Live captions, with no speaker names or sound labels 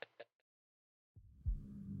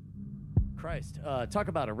Christ. Talk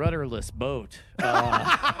about a rudderless boat.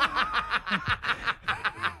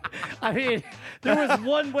 I mean, there was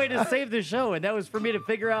one way to save the show, and that was for me to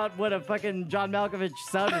figure out what a fucking John Malkovich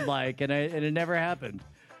sounded like, and it never happened.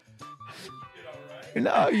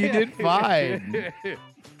 No, you did fine.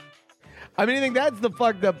 I mean, I think that's the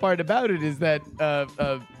fucked up part about it is that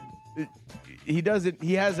he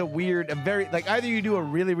has a very, like, either you do a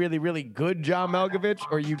really, really, really good John Malkovich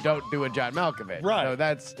or you don't do a John Malkovich. Right.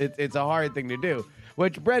 So it's a hard thing to do,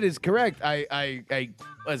 which Brett is correct. I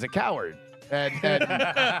was a coward. And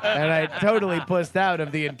I totally pussed out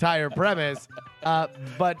of the entire premise.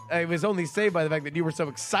 But I was only saved by the fact that you were so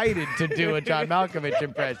excited to do a John Malkovich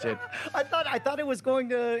impression. I thought it was going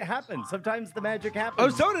to happen. Sometimes the magic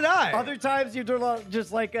happens. Oh, so did I. Other times you do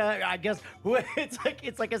just like I guess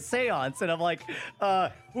it's like a seance, and I'm like,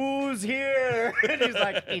 who's here? And he's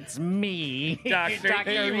like, it's me, Dr.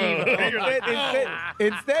 Evil.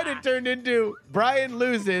 Instead, it turned into Brian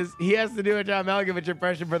loses. He has to do a John Malkovich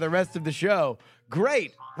impression for the rest of the show.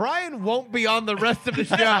 Great. Brian won't be on the rest of the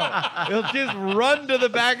show. He'll just run to the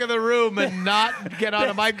back of the room and not get on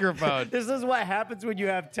a microphone. This is what happens when you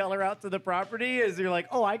have Teller out to the property. Is you're like,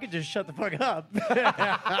 oh, I could just shut the fuck up.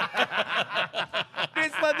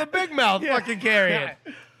 Just let the big mouth fucking carry it.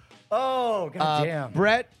 Oh, goddamn.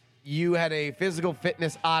 Brett, you had a physical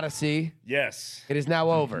fitness odyssey. Yes. It is now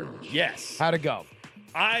over. Yes. How'd it go?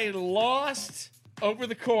 I lost over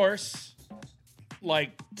the course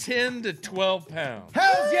like 10 to 12 pounds.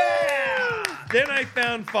 Hells yeah! Then I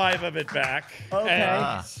found 5 of it back. Okay.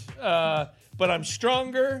 And, but I'm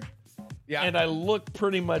stronger. Yeah. And I look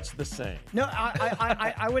pretty much the same. No,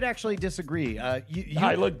 I would actually disagree.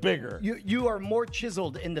 I look bigger. You are more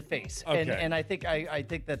chiseled in the face, Okay. and I think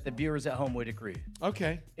that the viewers at home would agree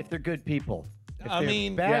Okay. if they're good people. If I they're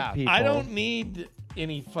mean, bad people. I don't need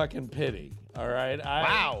any fucking pity. All right.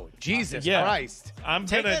 Wow. Jesus Yeah. Christ. I'm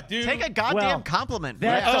Take gonna do. a goddamn Well, compliment.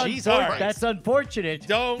 That's, Jesus sorry. Christ. that's unfortunate.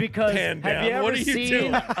 Don't because pan have you down. ever What are you seen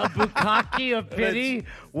doing? a bukkake of pity?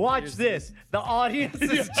 Watch this. The audience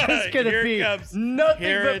is just gonna Here be comes- nothing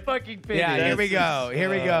here but it- fucking pity. Yeah, here we go. Here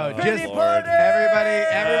we go. Oh, Just Lord. everybody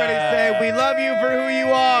say we love you for who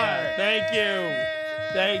you are. Thank you.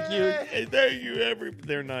 Thank you. Thank you.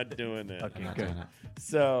 They're not doing it. Okay, good.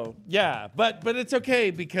 So yeah, but it's okay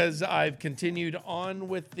because I've continued on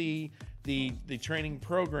with the training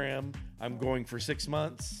program. I'm going for 6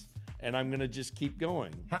 months, and I'm gonna just keep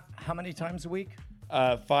going. How many times a week?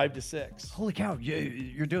 5 to 6. Holy cow!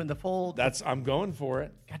 You're doing the full. I'm going for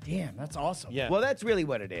it. God damn, that's awesome. Yeah. Well, that's really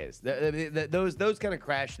what it is. Those kind of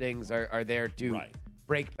crash things are there to Right.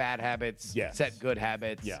 break bad habits, Yes. set good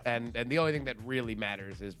habits, Yeah. and the only thing that really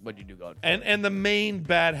matters is what you do going forward. And the main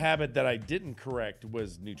bad habit that I didn't correct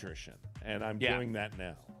was nutrition, and I'm Yeah. doing that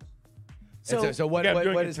now. So what? Yeah, I'm what,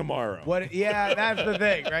 doing what it is tomorrow. What? Yeah, that's the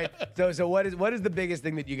thing, right? So what is the biggest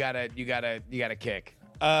thing that you gotta kick?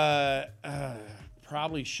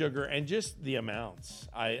 Probably sugar and just the amounts.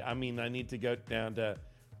 I mean, I need to go down to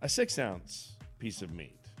a 6-ounce piece of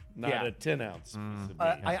meat, not Yeah. a 10-ounce piece of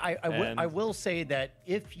meat. I will say that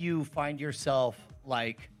if you find yourself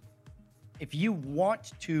like, if you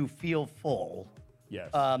want to feel full, Yes.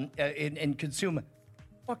 and consume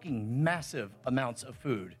fucking massive amounts of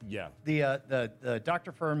food. Yeah. The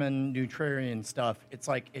Dr. Furman Nutrarian stuff. It's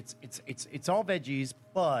like it's all veggies,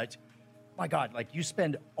 but my God, like you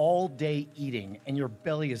spend all day eating and your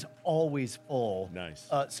belly is always full. Nice.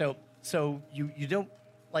 So you don't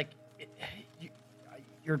like.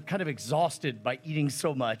 You're kind of exhausted by eating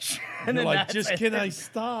so much. And You're then like, that's- just can I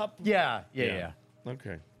stop? Yeah.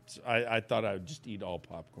 Okay. So I thought I would just eat all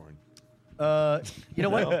popcorn. You know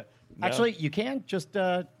what? No. Actually, you can just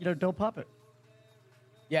don't pop it.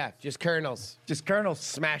 Yeah, just kernels. Just kernels,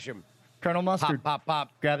 Smash them. kernel mustard. Pop, pop,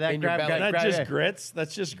 pop. Grab that. in your Grab belly. Not grab just that. grits.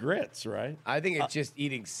 That's just grits, right? I think it's just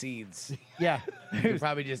eating seeds. Yeah. You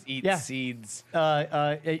probably just eat Yeah. seeds.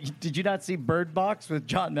 Did you not see Bird Box with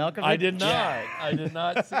John Malkovich? I did not. I did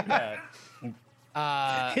not see that.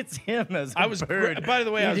 It's him as a I was. bird. By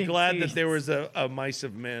the way, I was eating glad that seeds. there was a Mice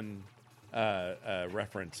of Men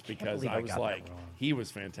reference because believe I I was got that like, wrong. he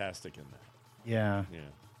was fantastic in that. Yeah. Yeah.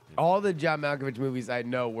 All the John Malkovich movies I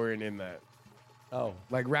know weren't in that. Oh.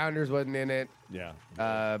 Like Rounders wasn't in it.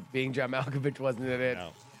 Yeah. Being John Malkovich wasn't in it.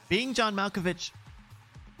 No. Being John Malkovich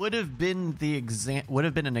would have been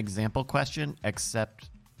an example question, except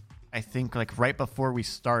I think like right before we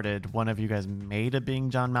started, one of you guys made a Being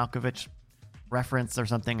John Malkovich reference or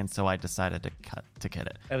something, and so I decided to kid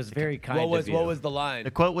it. That was very kind What of you. was the line?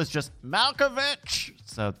 The quote was just Malkovich,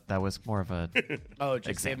 so that was more of a Oh, just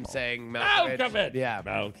example. him saying Malkovich. Malkovich. Yeah.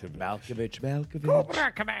 Malkovich.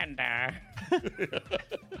 Malkovich. Commander.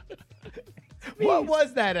 What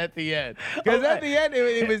was that at the end? Because at the end,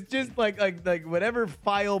 it was just like whatever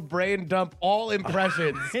file brain dump all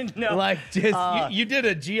impressions. No. Like just You did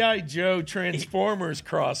a G.I. Joe Transformers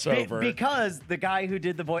crossover. Because the guy who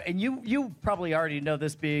did the voice, and you probably already know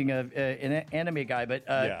this being an anime guy, but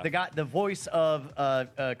the voice of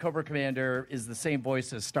Cobra Commander is the same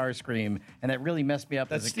voice as Starscream, and that really messed me up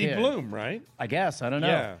That's as a Steve kid. Bloom, right? I guess, I don't know.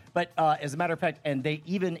 Yeah. But as a matter of fact, and they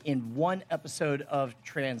even in one episode of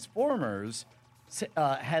Transformers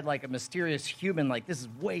had like a mysterious human, like this is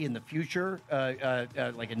way in the future,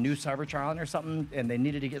 like a new Cybertron or something, and they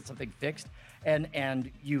needed to get something fixed.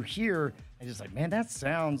 And you hear, and it's like, man, that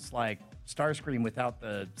sounds like Starscream without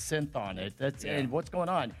the synth on it. And what's going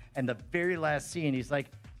on? And the very last scene, he's like,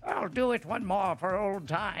 I'll do it one more for old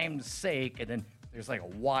time's sake. And then there's like a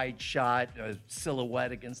wide shot, a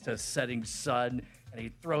silhouette against a setting sun, and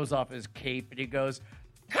he throws off his cape and he goes,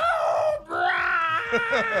 Cobra!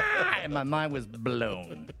 And my mind was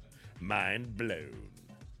blown. Mind blown.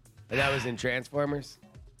 and that was in Transformers.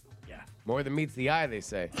 Yeah. More than meets the eye, they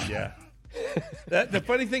say. Yeah. The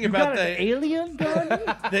funny thing You about got an alien gun?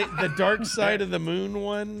 the Dark Side of the Moon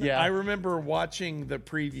one, Yeah. I remember watching the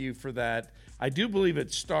preview for that. I do believe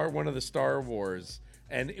it's one of the Star Wars.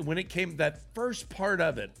 And when it came, that first part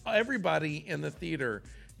of it, everybody in the theater,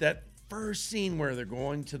 that first scene where they're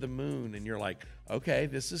going to the moon, and you're like, okay,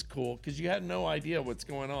 this is cool, because you had no idea what's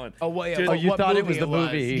going on. Oh, well, yeah. Dude, Oh, you what thought it movie was the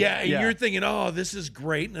movie. yeah, and you're thinking, oh, this is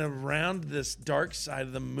great, and around this dark side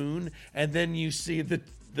of the moon, and then you see the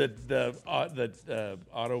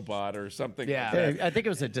Autobot or something. Yeah. like that. I think it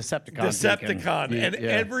was a Decepticon. Decepticon, beacon. and Yeah.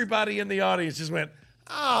 everybody in the audience just went,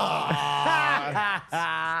 "Ah,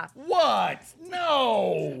 what?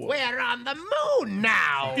 No, We're on the moon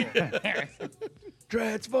now.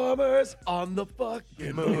 Transformers on the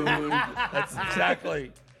fucking moon.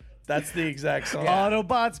 That's the exact song."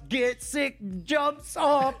 Autobots get sick, jumps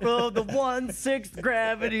off of the 1/6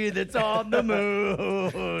 gravity that's on the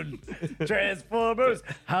moon. Transformers,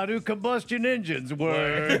 how do combustion engines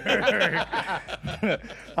work?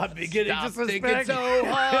 I'm beginning Stop to thinking suspect. so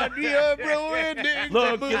hard, you're ruining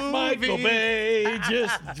Look the at Michael movie. Bay.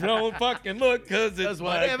 Just don't fucking look, because it's Does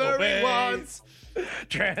whatever Michael Bay. he wants.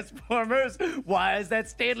 Transformers, why is that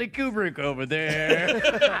Stanley Kubrick over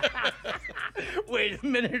there? Wait a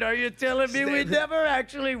minute, are you telling me we never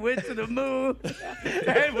actually went to the moon?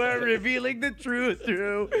 And we're revealing the truth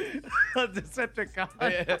through a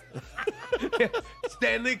Decepticon.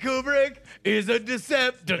 Stanley Kubrick is a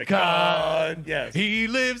Decepticon. Yes. He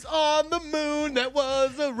lives on the moon. That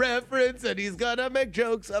was a reference, and he's gonna make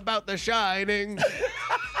jokes about The Shining.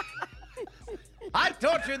 I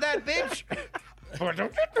tortured that bitch.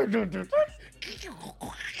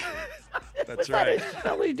 That's right.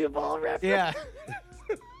 Shelley Duvall reference. Yeah.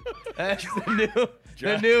 That's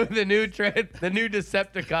the new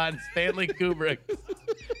Decepticon, Stanley Kubrick.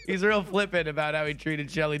 He's real flippant about how he treated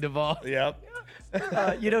Shelley Duvall. Yep.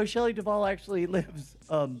 Shelley Duvall actually lives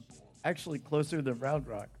closer than Round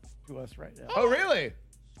Rock to us right now. Oh, really?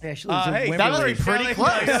 Yeah, she lives in Hey, Wimberley. that was pretty Pretty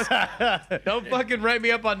close. Don't fucking write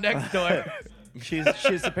me up on next door.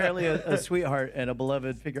 She's apparently a sweetheart and a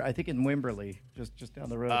beloved figure. I think in Wimberley, just down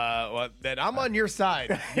the road. Well, then I'm on your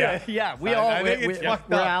side. yeah, we I think it's fucked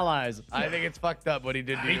we're up. allies. I think it's fucked up what he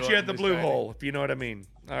did to Meet you at the Blue Hole, if you know what I mean.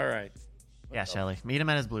 All right. Yeah, Shelly. Meet him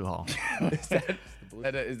at his blue hole.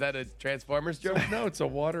 Is that a Transformers joke? No, it's a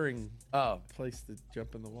watering Oh. place to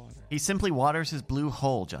jump in the water. He simply waters his blue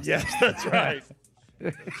hole, Justin. Yes, that's right.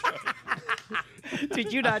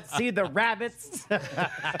 Did you not see the rabbits?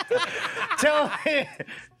 Tell me.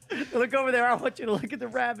 Look over there. I want you to look at the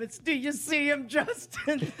rabbits. Do you see him,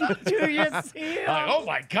 Justin? Do you see him? Oh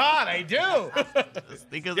my God, I do.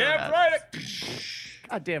 Think of Yeah, that. right.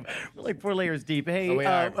 God damn. We're like 4 layers deep. Hey, Oh, we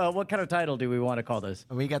are. what kind of title do we want to call this?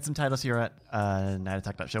 We got some titles here at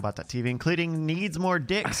nightattack.showbot.tv, including Needs More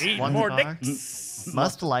Dicks. Need 1 more star. dicks.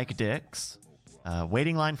 Must Like Dicks.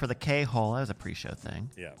 Waiting Line for the K-Hole. That was a pre-show thing.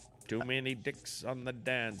 Yeah. Too many dicks on the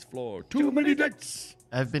dance floor. Too many dicks.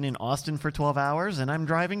 I've been in Austin for 12 hours, and I'm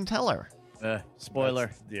driving Teller.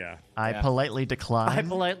 Spoiler. Yeah. I politely decline. I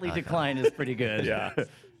politely decline is pretty good. Yeah.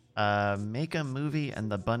 Make a movie and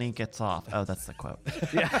the bunny gets off. Oh, that's the quote.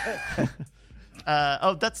 Yeah.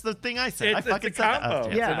 That's the thing I said. I It's a fucking said that. combo. Oh,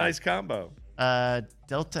 It's Yeah. a nice combo.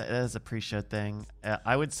 Delta is a pre-show thing.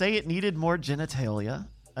 I would say it needed more genitalia,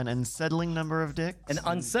 an unsettling number of dicks. An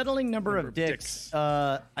unsettling number of of dicks. dicks.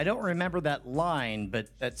 I don't remember that line, but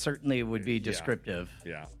that certainly would be descriptive.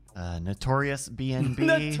 Yeah. Notorious BNB.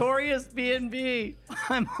 Notorious B&B.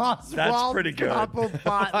 I'm Oswald. That's pretty good.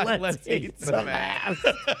 Cobblepot. Let's eat some ass.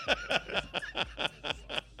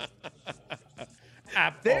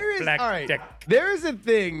 ass. There is all right. There is a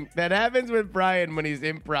thing that happens with Brian when he's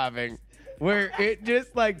improving, where it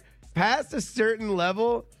just like past a certain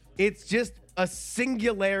level, it's just a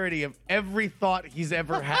singularity of every thought he's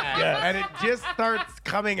ever had, and it just starts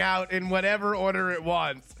coming out in whatever order it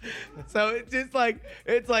wants. So it's just like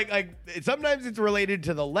sometimes it's related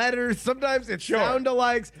to the letters, sometimes it's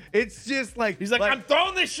sound-alikes. It's just like He's like, I'm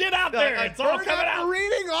throwing this shit out there. It's all burn coming up out.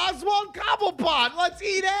 reading Oswald Cobblepot. Let's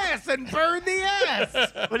eat ass and burn the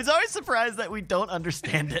ass. But he's always surprised that we don't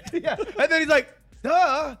understand it. Yeah, and then he's like,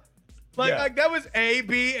 duh. Yeah. Like that was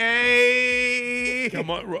ABA. Come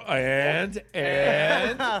on, and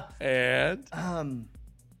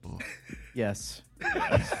Yes.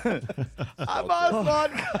 I'm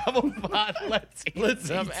Oswald Cobblepot. Let's eat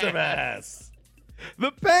some ass.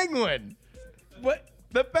 The penguin. what?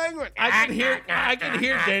 The penguin. I can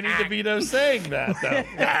hear Danny DeVito saying that though.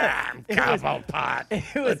 Cobblepot.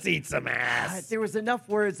 Let's eat some ass. There was enough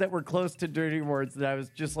words that were close to dirty words that I was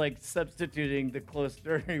just like substituting the close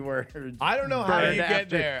dirty words. I don't know how Burn you get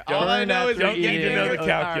after- there. burn All I know is after we get need to to know know the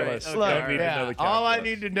calculus. Okay. Look, Don't need to know the all I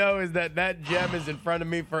calculus. need to know is that gem is in front of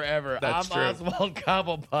me forever. That's I'm true. Oswald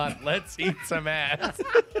Cobblepot. Let's eat some ass.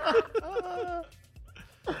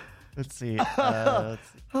 Let's see.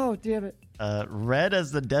 Oh, damn it. Red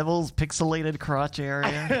as the devil's pixelated crotch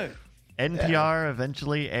area. NPR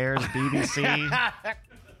eventually airs BBC.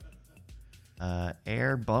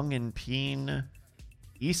 Air Bung and Peen.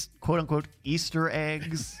 Quote unquote Easter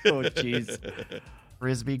eggs. Oh, jeez.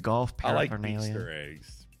 Frisbee golf I like paraphernalia. Easter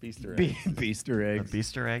eggs. Easter eggs. Beaster eggs.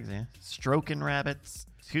 Beaster eggs, yeah. Stroking rabbits.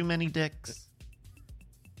 Too many dicks.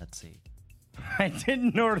 Let's see. I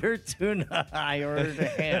didn't order tuna. I ordered a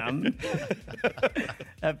ham.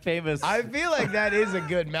 That famous. I feel like that is a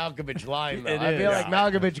good Malkovich line, though. It I feel is. like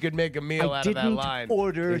Malkovich could make a meal I out of that didn't line.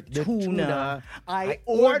 order The tuna. I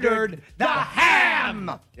ordered the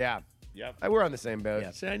ham. Yeah. Yep. We're on the same boat.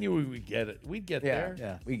 Yeah. See, I knew we would get it. We'd get Yeah. there.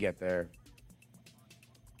 Yeah. We get there.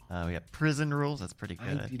 We got prison rules. That's pretty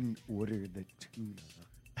good. didn't order the tuna.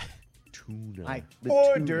 I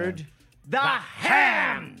ordered the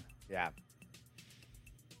ham. Yeah.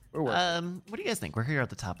 We're working. What do you guys think? We're here at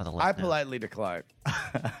the top of the list. I now. politely decline.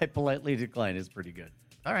 I politely decline is pretty good.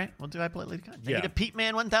 All right, we'll do I politely decline. Thank Yeah. you to Pete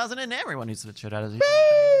Man 1000 and everyone who's switched it out of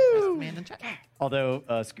man in chat. Although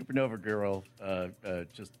Supernova Girl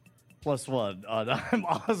just +1 on I'm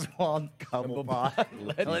Oswald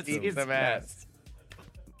Cobblepot. Let's eat some ass.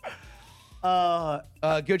 Uh,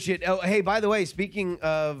 Good shit. Oh, hey, by the way, speaking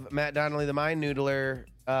of Matt Donnelly, the Mind Noodler,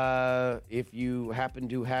 if you happen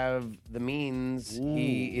to have the means,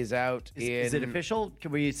 he is out is it official?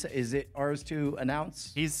 Can we? Is it ours to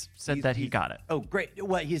announce? He's said that he got it. Oh, great!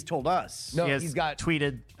 What he's told us. No, He has he's got.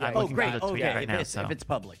 tweeted. I'm Oh, looking great! for the Oh, tweet yeah. right If, now. it's, So if it's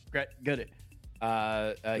public, great, good.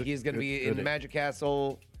 He's going to be in the Magic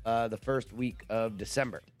Castle the first week of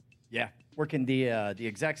December. Yeah, working the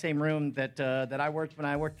exact same room that I worked when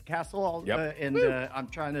I worked at Castle. Yep. And I'm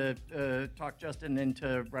trying to talk Justin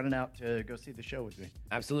into running out to go see the show with me.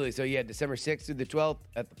 Absolutely. So, yeah, December 6th through the 12th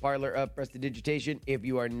at the Parlor of Prestidigitation. If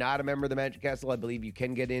you are not a member of the Magic Castle, I believe you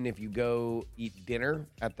can get in if you go eat dinner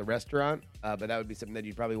at the restaurant. But that would be something that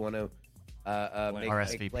you'd probably want to make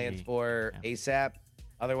RSVP. plans for ASAP.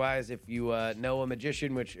 Otherwise, if you know a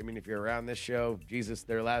magician, which, I mean, if you're around this show, Jesus,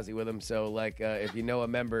 they're lousy with them. So, like, if you know a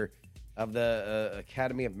member of the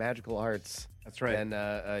Academy of Magical Arts, That's right.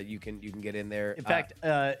 then you can get in there. In fact,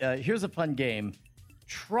 here's a fun game.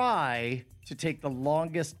 Try to take the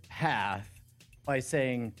longest path by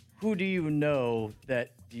saying, who do you know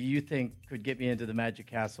that do you think could get me into the Magic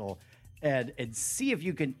Castle? And see if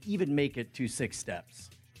you can even make it to 6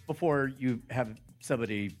 steps before you have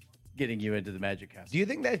somebody getting you into the Magic Castle. do you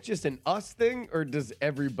think that's just an us thing, or does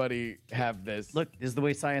everybody have this? Look, this is the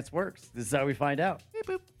way science works. This is how we find out.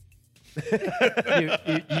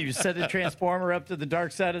 you send a transformer up to the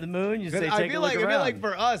dark side of the moon. You say, I take a feel look like around. I feel like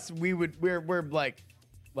for us, we're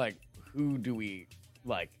like who do we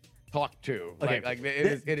like talk to? Okay. Like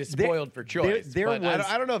it is spoiled for choice. there but was-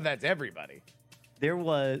 I don't know if that's everybody. There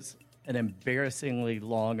was an embarrassingly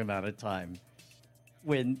long amount of time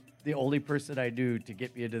when the only person I knew to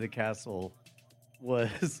get me into the castle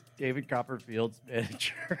was David Copperfield's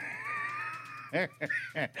manager.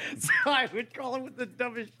 So I would call him with the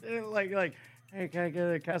dumbest shit, like, hey, can I get to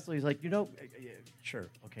the castle? He's like, yeah, sure,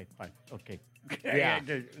 okay, fine, okay. Yeah.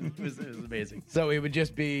 it was amazing. So it would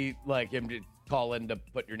just be like him to call in to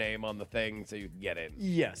put your name on the thing so you can get in.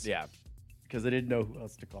 Yes. Yeah. Because I didn't know who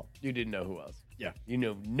else to call. You didn't know who else. Yeah. You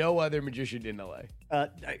know no other magician in LA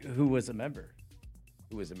Who was a member.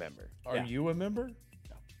 who was a member. Are Yeah. you a member?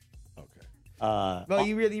 No. Okay. Well,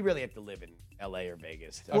 you really have to live in L.A. or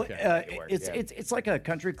Vegas. Well, Okay. Make it work, yeah. it's like a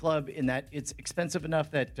country club in that it's expensive enough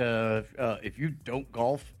that if you don't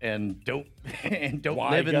golf and don't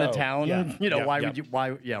Why live in the go? town, Yeah. why Yeah. would you?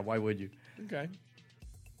 Why would you? Okay.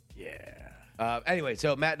 Yeah. Anyway,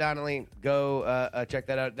 so Matt Donnelly, go check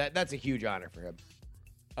that out. That's a huge honor for him.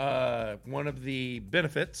 One of the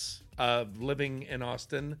benefits of living in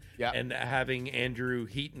Austin Yep. and having Andrew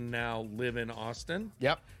Heaton now live in Austin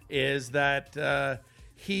Yep. is that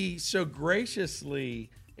he so graciously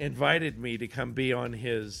invited me to come be on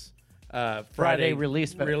his Friday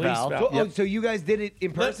release valve. valve. Oh, so you guys did it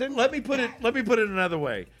in person? Let me put it another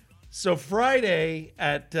way. So Friday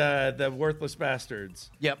at the Worthless Bastards,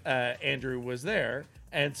 Yep. Andrew was there,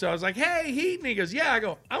 and so I was like, "Hey, Heaton," he goes, "Yeah." I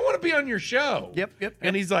go, "I want to be on your show." Yep.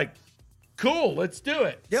 And he's like, "Cool, let's do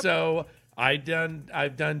it." Yep. So I've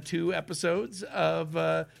done 2 episodes of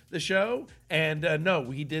the show, and no,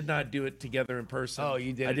 we did not do it together in person. Oh,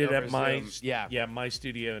 you did I it did over at my Zoom. Yeah. my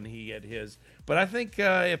studio, and he at his. But I think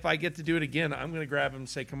if I get to do it again, I'm going to grab him and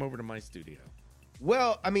say, "Come over to my studio."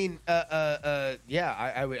 Well, I mean,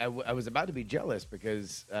 yeah, I was about to be jealous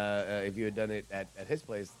because if you had done it at his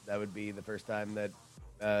place, that would be the first time that.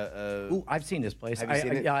 Ooh, I've seen this place. Have you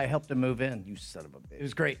seen it? Yeah, I helped him move in. You son of a bitch. It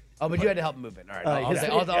was great. Oh, but you had to help him move in. All right, I'll his- take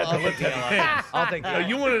the L. I'll take the Oh,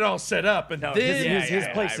 you want it all set up, and No, then his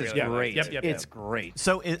place I is really like it. great. Yep. It's great.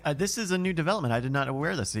 So this is a new development. I did not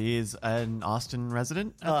aware of this. He is an Austin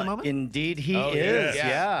resident at the moment. Indeed, he Oh, is. yeah.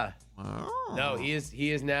 Yeah. Oh. No, he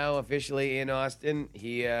is now officially in Austin.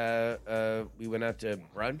 We went out to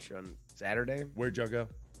brunch on Saturday Where'd y'all go?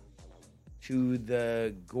 to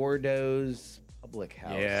the Gordo's Public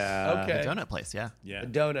House. Yeah. Okay. The donut place, yeah. Yeah. The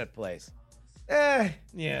donut place.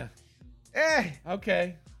 Yeah. Eh.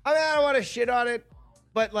 Okay. I mean, I don't want to shit on it,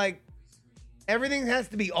 but like everything has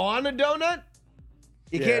to be on a donut.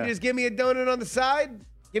 You can't Yeah. just give me a donut on the side.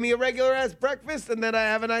 Give me a regular ass breakfast and then I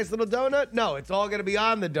have a nice little donut. No, it's all gonna be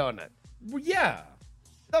on the donut. Well, yeah.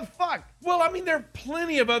 The fuck? Well, I mean, there are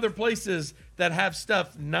plenty of other places that have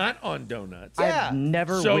stuff not on donuts. Yeah. I've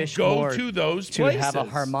never So wished go more to those to have a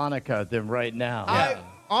places. harmonica than right now.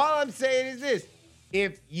 All I'm saying is this: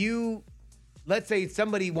 if you, let's say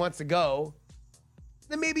somebody wants to go,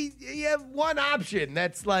 then maybe you have one option.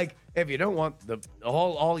 That's like, if you don't want the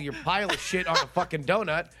all your pile of shit on a fucking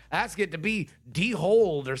donut, ask it to be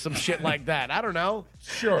de-holed or some shit like that. I don't know.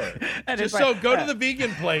 Sure. And Just it's so like- go to the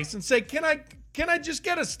vegan place and say, can I just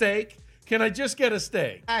get a steak? Can I just get a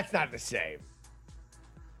steak? That's not the same.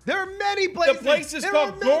 There are many The places. place is there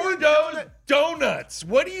called are many Gordo's Donuts.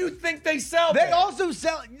 What do you think they sell They there? also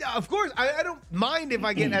sell. Of course, I don't mind if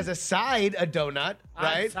I get as a side a donut,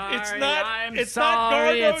 right? It's not- I'm it's not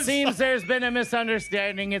sorry. Gordo's- It seems there's been a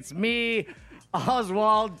misunderstanding. It's me,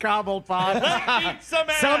 Oswald Cobblepot. Eat some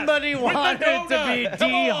ass Somebody with a wanted to be donut.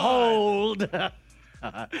 Come on. de-holed.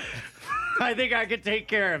 I think I could take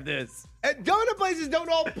care of this. And donut places don't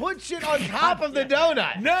all put shit on top of the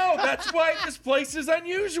donut. No, that's why this place is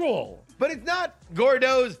unusual. But it's not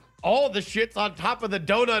Gordo's. All the shit's on top of the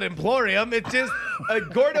donut emporium. It's just a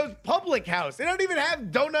Gordo's Public House. They don't even have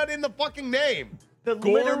donut in the fucking name. The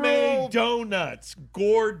Gourmet literal, donuts.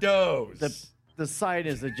 Gordo's. the site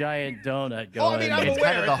is a giant donut Oh, I going. mean, I'm It's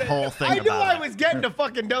aware. kind of the whole thing I knew about I it. was getting a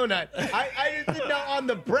fucking donut. I just didn't know on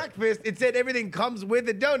the breakfast it said everything comes with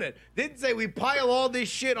a donut. Didn't say we pile all this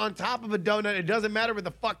shit on top of a donut. It doesn't matter what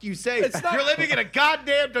the fuck you say. It's not- You're living in a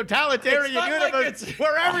goddamn totalitarian It's not like universe it's-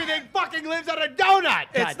 where everything fucking lives on a donut.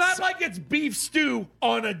 It's not like it's beef stew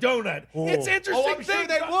on a donut. It's interesting. Oh, I'm sure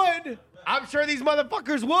they would. I'm sure these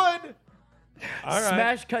motherfuckers would. All right.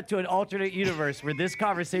 Smash cut to an alternate universe where this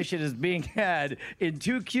conversation is being had in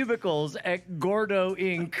 2 cubicles at Gordo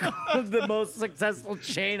Inc., the most successful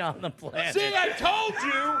chain on the planet. See, I told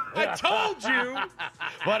you. I told you.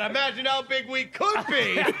 But imagine how big we could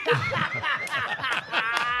be.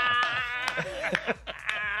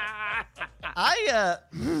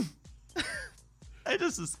 I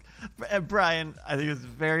just was, Brian, I think it's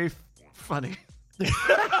very funny.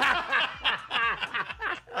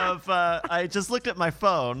 I just looked at my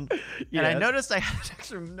phone and I Yes. noticed I had an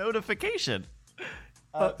extra notification.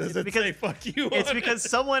 Does it say fuck you? It's on because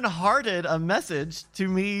someone hearted a message to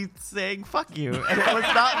me saying "fuck you," and it was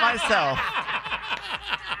not myself.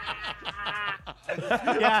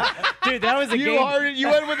 Yeah, dude, that was a game. You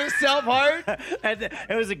went with a self heart. And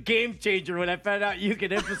it was a game changer when I found out you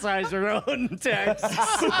could emphasize your own text.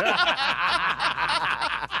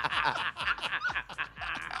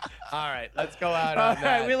 All right, let's go out All on right,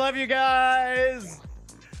 that. we love you guys.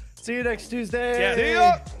 See you next Tuesday. Yeah. See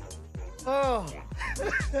ya. Oh.